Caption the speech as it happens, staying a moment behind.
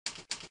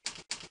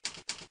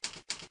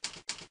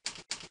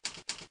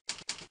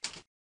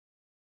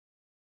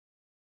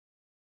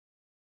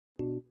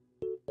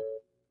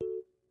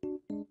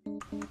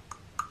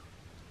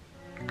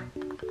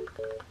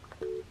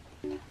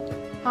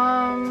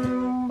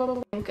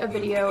Link a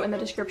video in the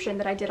description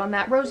that I did on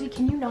that. Rosie,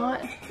 can you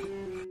not?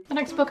 The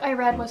next book I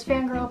read was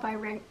Fangirl by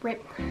The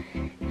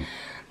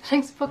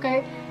next book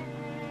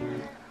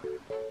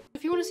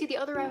If you want to see the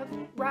other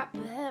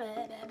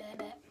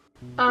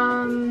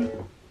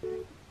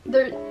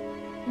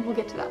we'll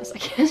get to that in a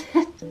second.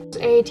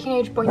 A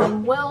teenage boy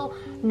named Will.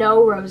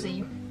 No,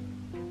 Rosie.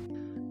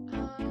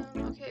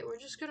 Okay, we're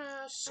just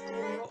gonna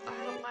scroll.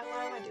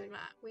 Why am I doing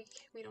that?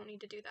 We don't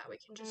need to do that. We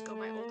can just go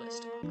by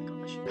oldest. Oh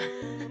my gosh.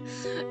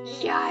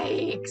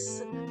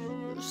 Yikes.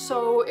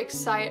 So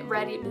excited,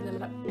 ready.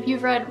 If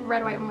you've read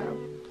Red, White, and Royal,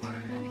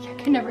 I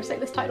can never say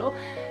this title.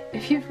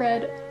 If you've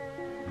read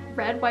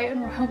Red, White,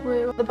 and Royal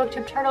Blue, The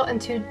Booktube Turtle,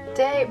 and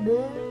today,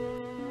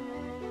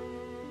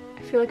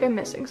 I feel like I'm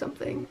missing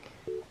something.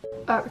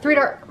 3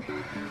 dark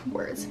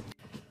words.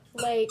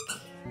 Like,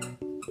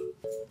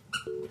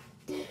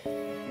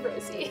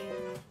 Rosie.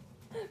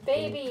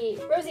 Baby,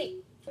 Rosie,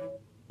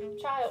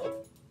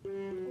 child,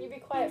 can you be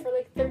quiet for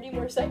like 30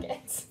 more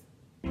seconds,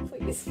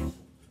 please?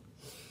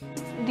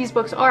 These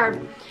books are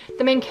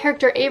the main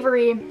character,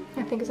 Avery,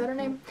 I think, is that her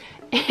name?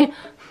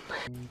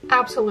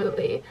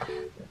 Absolutely.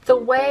 The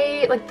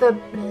way, like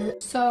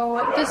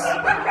so this,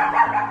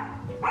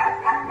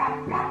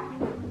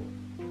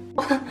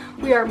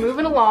 we are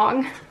moving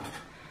along.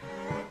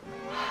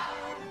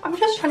 I'm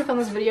just trying to film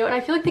this video and I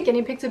feel like the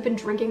guinea pigs have been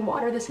drinking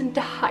water this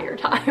entire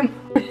time.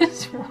 What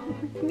is wrong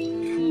with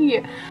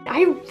me?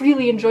 I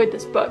really enjoyed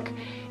this book.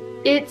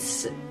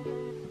 It's...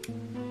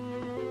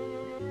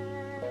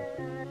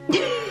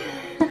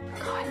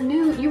 God,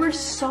 Newt, you are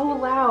so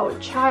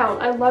loud. Child,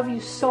 I love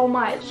you so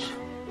much,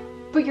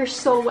 but you're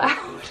so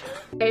loud.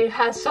 It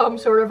has some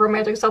sort of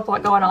romantic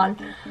subplot going on.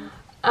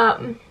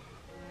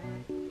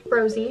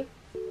 Rosie,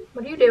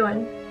 what are you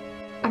doing?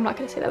 I'm not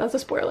gonna say that, that's a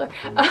spoiler.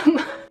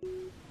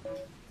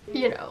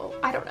 You know,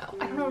 I don't know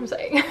what I'm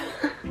saying.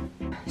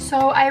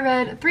 So I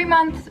read 3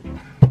 months.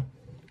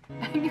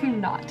 I think I'm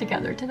not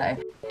together today.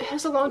 It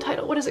has a long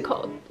title. What is it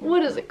called?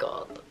 What is it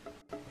called?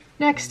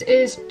 Next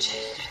is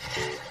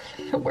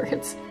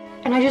words.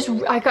 And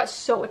I got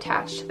so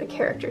attached to the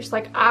characters.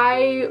 Like,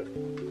 I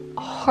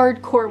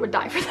hardcore would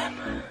die for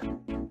them.